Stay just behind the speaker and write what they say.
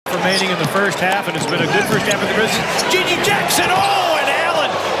remaining in the first half, and it's been a good first half of the Grizzlies. Gigi Jackson, oh, and Allen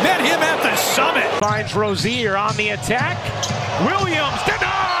met him at the summit. Finds Rozier on the attack. Williams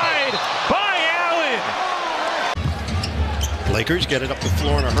denied by Allen. Lakers get it up the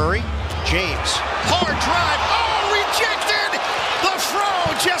floor in a hurry. James, hard drive, oh, rejected! The Fro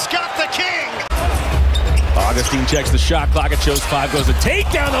just got the king! Augustine checks the shot clock. It shows 5. Goes a take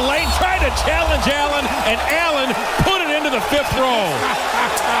down the lane, trying to challenge Allen, and Allen put it into the 5th row.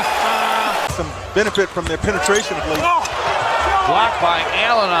 Some benefit from their penetration of late. Blocked by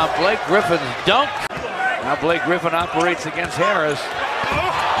Allen on Blake Griffin's dunk. Now Blake Griffin operates against Harris.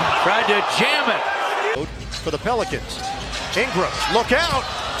 Tried to jam it. For the Pelicans. Ingram, look out!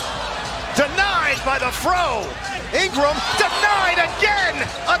 Denied by the Fro! Ingram denied again!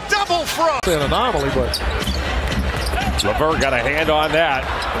 A double Fro! An anomaly, but LeVert got a hand on that.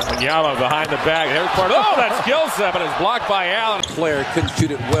 Wembanyama behind the back. There's part. Oh, that skill set, but it's blocked by Allen. Player couldn't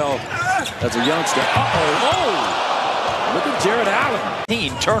shoot it well as a youngster. Look at Jarrett Allen.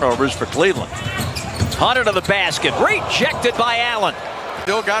 15 turnovers for Cleveland. Hunter to the basket. Rejected by Allen.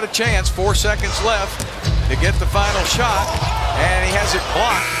 Still got a chance. 4 seconds left to get the final shot. And he has it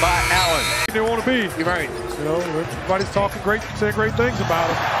blocked by Allen. they want to be. You're right. You know, everybody's talking saying great things about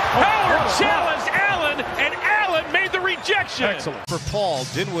him. Howard challenged Allen, and Allen made the rejection. Excellent. For Paul,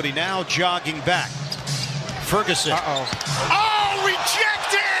 Dinwiddie now jogging back. Ferguson. Oh,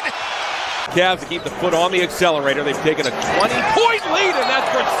 rejected! Cavs to keep the foot on the accelerator. They've taken a 20-point lead, and that's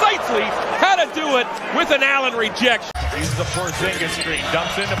precisely how to do it with an Allen rejection. Uses the Porzingis screen,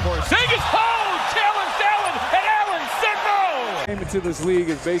 dumps into Porzingis. Oh, challenged Allen, and Allen said no. Came into this league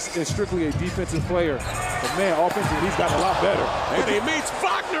is strictly a defensive player, but man, offensively he's gotten a lot better. And he meets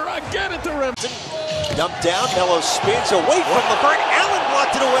Faulkner again at the rim. Dumped down, Melo spins away from LeVert. Allen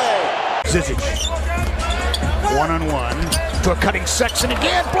blocked it away. Zizic. One-on-one to a cutting Sexton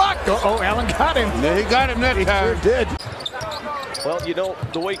again. Blocked. Oh, Allen got him. He got him that time. Sure did. Well, you know,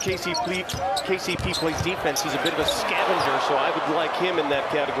 the way KCP plays defense, he's a bit of a scavenger, so I would like him in that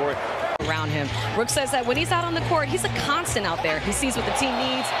category. Around him. Brooks says that when he's out on the court, he's a constant out there. He sees what the team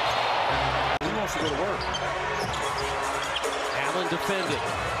needs. He wants to go to work. Allen defended.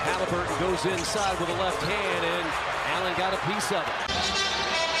 Halliburton goes inside with a left hand, and Allen got a piece of it.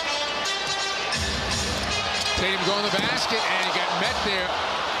 Tatum going to the basket, and he got met there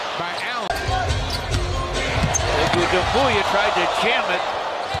by Allen. Defuya tried to jam it.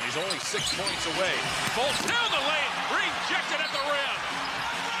 He's only 6 points away. Falls down the lane, rejected at the rim.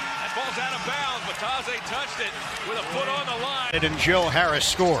 That ball's out of bounds, but Taze touched it with a foot on the line. And Joe Harris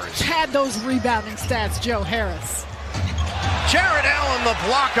scores. Had those rebounding stats, Joe Harris. Jarrett Allen, the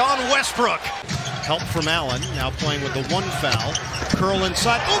block on Westbrook. Help from Allen, now playing with the 1 foul. Curl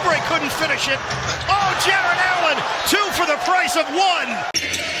inside. Oubre couldn't finish it. Oh, Jarrett Allen, 2 for the price of 1.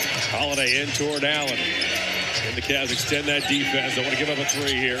 Holiday in toward Allen. And the Cavs extend that defense. Don't want to give up a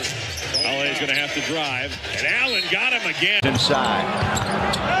 3 here. Holiday's going to have to drive. And Allen got him again. Inside.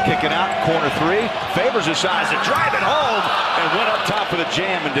 Kick it out. Corner 3. Favors his size to drive it home. And went up top for the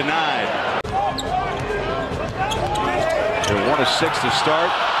jam and denied. They're 1 of 6 to start.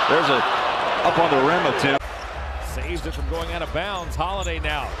 There's a up on the rim attempt. Saves it from going out of bounds. Holiday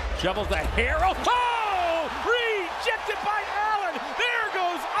now. Shovels the Harrell. Oh! Rejected by Allen. There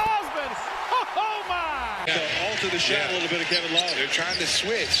goes Osmond. Oh my! Alter the shot a little bit of Kevin Love. They're trying to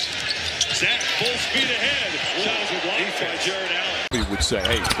switch. Zach full speed ahead. Shots with blocked by Jarrett Allen. We would say,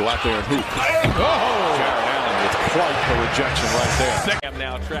 hey, go out there and hoop. Oh! Jarrett Allen with quite a rejection right there. Cam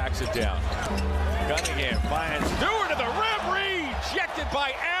now tracks it down. Cunningham finds Stewart to the rim. Rejected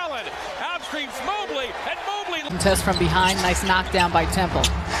by Allen. Out screams Mobley, and Mobley. Test from behind. Nice knockdown by Temple.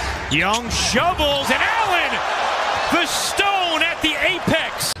 Young shovels, and Allen, the stone at the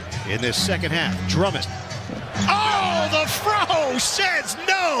apex. In this second half, Drummond. Oh, the Fro says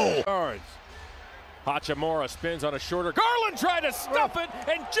no. Hachimura spins on a shorter. Garland tried to stuff it,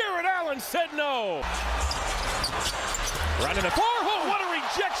 and Jarrett Allen said no. Running the 4 hole. What a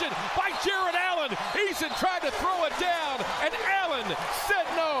rejection by Jarrett Allen. Eason tried to throw it down, and Allen said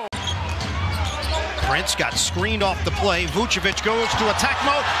no. Prince got screened off the play. Vucevic goes to attack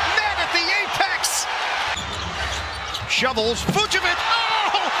mode. Net at the apex. Shovels. Vucevic.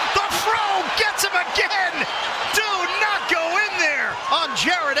 Oh, the Fro gets him again. Do not go in there on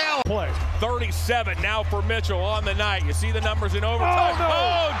Jarrett Allen. Play 37 now for Mitchell on the night. You see the numbers in overtime.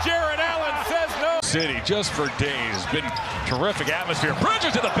 Oh, Jarrett Allen says no. City just for days. Been terrific atmosphere.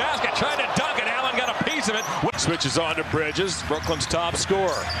 Bridges to the basket, trying to dunk it. Allen got a piece of it. Switches on to Bridges, Brooklyn's top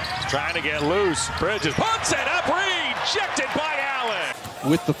scorer. Trying to get loose. Bridges puts it up, rejected by Allen.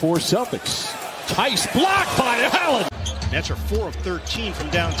 With the 4 Celtics. Tice blocked by Allen. Nets are 4 of 13 from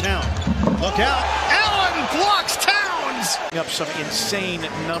downtown. Look out. Allen blocks Towns. Up some insane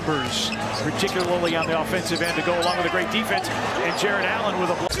numbers, particularly on the offensive end to go along with a great defense. And Jarrett Allen with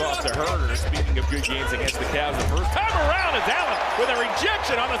a block. Off to Herder. Speaking of good games against the Cavs, the first time around is Allen with a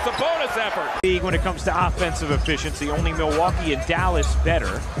rejection on the Sabonis effort. When it comes to offensive efficiency, only Milwaukee and Dallas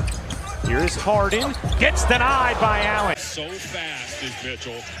better. Here's Harden. Gets denied by Allen. So fast is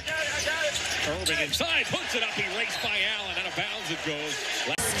Mitchell. Irving inside, puts it up, erased by Allen. Out of bounds it goes.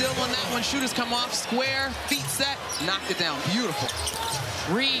 Still on that one, shooters come off, square, feet set, knocked it down, beautiful.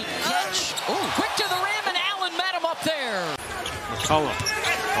 Reed, catch, quick to the rim, and Allen met him up there. McCollum,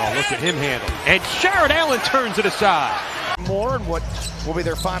 look at him handle. And Jarrett Allen turns it aside. More and what will be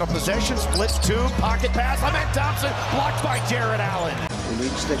their final possession. Splits two, pocket pass, Ahmed Thompson, blocked by Jarrett Allen. We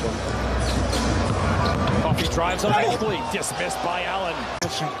need to stick him. Coffee drives on Mobley, dismissed by Allen.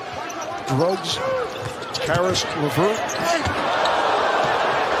 Drugs, Harris, Levert.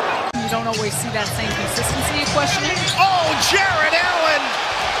 You don't always see that same consistency questioning. Oh, Jarrett Allen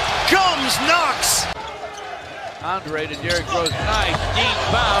comes Knox. Andre to Derrick Rose, nice deep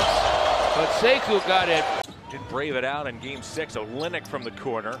bounce, but Sekou got it. Did brave it out in game 6. Olynyk from the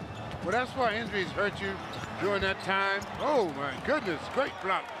corner. Well, that's why injuries hurt you during that time. Oh my goodness, great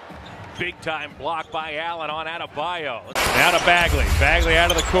block. Big time block by Allen on Adebayo. Now to Bagley. Bagley out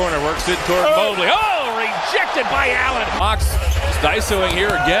of the corner, works in toward Mobley. Oh, rejected by Allen. Fox isoing here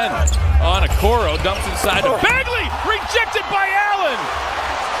again on Okoro, dumps inside to Bagley, rejected by Allen.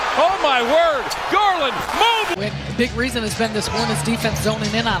 Oh my word, Garland, Mobley. Big reason has been this Hornets defense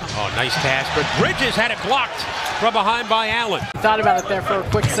zoning in on him. Oh, nice pass, but Bridges had it blocked from behind by Allen. Thought about it there for a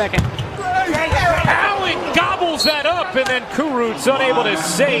quick second. Allen gobbles that up, and then Kurut's unable to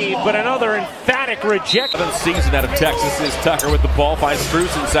save, but another emphatic rejection. 7th season out of Texas is Tucker with the ball, finds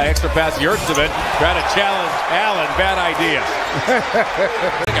Bruce inside, extra pass, Yurtseven, trying to challenge Allen, bad idea.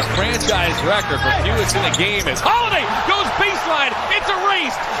 A franchise record for fewest in a game as Holiday goes baseline, it's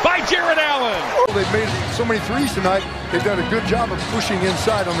erased by Jarrett Allen. They've made so many threes tonight, they've done a good job of pushing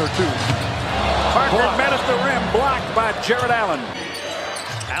inside on their twos. Parker met at the rim, blocked by Jarrett Allen.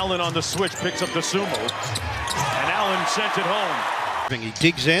 Allen on the switch picks up the sumo, and Allen sent it home. He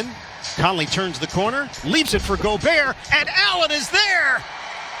digs in, Conley turns the corner, leaves it for Gobert, and Allen is there!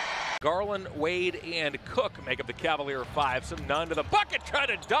 Garland, Wade, and Cook make up the Cavalier 5. Some none to the bucket, trying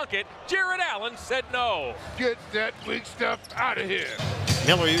to dunk it. Jarrett Allen said no. Get that weak stuff out of here.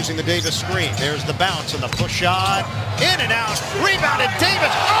 Miller using the Davis screen. There's the bounce and the push shot. In and out. Rebounded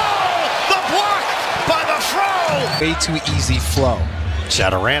Davis. Oh! The block by the Fro! Way too easy flow.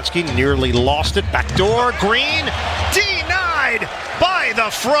 Satoransky nearly lost it. Backdoor. Green. Denied by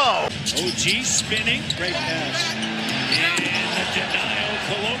the Fro. OG spinning. Great pass. And a denial.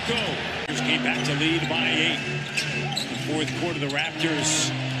 Koloko. Came back to lead by 8. The fourth quarter, the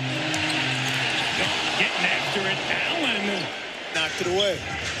Raptors getting after it. Allen knocked it away.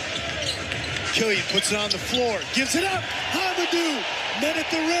 Killian puts it on the floor, gives it up. Hamadou, net at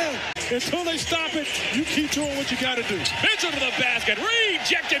the rim. Until they stop it, you keep doing what you got to do. Mitchell to the basket,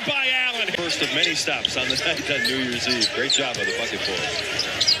 rejected by Allen. First of many stops on the night on New Year's Eve. Great job of the bucket for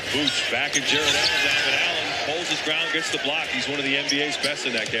Booch back at Jarrett Allen. Allen holds his ground, gets the block. He's one of the NBA's best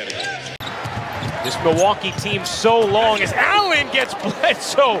in that category. This Milwaukee team so long as Allen gets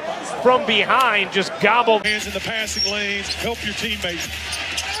Bledsoe from behind, just gobbled. Hands in the passing lanes, help your teammate.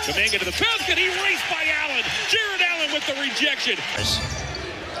 Kuminga to the basket, erased by Allen. Jarrett Allen with the rejection.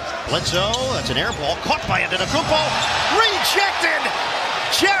 Bledsoe, that's an air ball, caught by Antetokounmpo, rejected!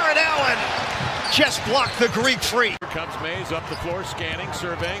 Jarrett Allen just blocked the Greek free. Here comes Mays up the floor, scanning,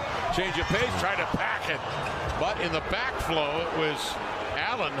 surveying, change of pace, trying to pack it. But in the backflow, it was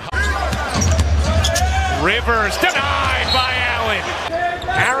Allen. Rivers denied by Allen.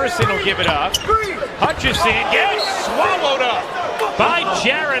 Harrison will give it up. Hutchison gets swallowed up by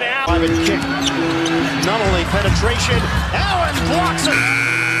Jarrett Allen. Not only penetration, Allen blocks it.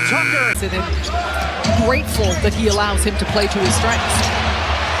 Tucker. Grateful that he allows him to play to his strengths.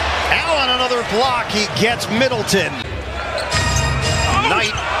 Allen another block. He gets Middleton.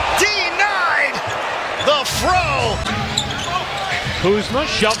 Knight denied the Fro. Kuzma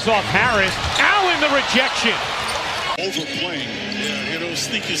shoves off Harris. Allen the rejection. Overplaying. Yeah,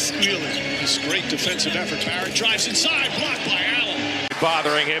 sneaky squealing. This great defensive effort. Barrett drives inside, blocked by Allen.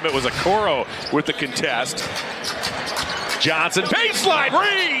 Bothering him, it was Okoro with the contest. Johnson, baseline,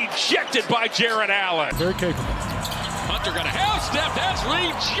 rejected by Jarrett Allen. Very capable. Hunter got a half step, that's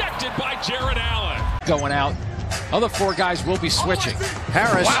rejected by Jarrett Allen. Going out. Other 4 guys will be switching.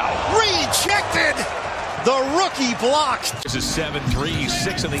 Harris, rejected! The rookie blocked. This is 7-3,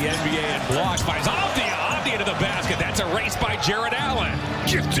 6 in the NBA and blocked by Avdia. Avdia to the basket, that's a erased by Jarrett Allen.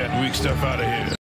 Get that weak stuff out of here.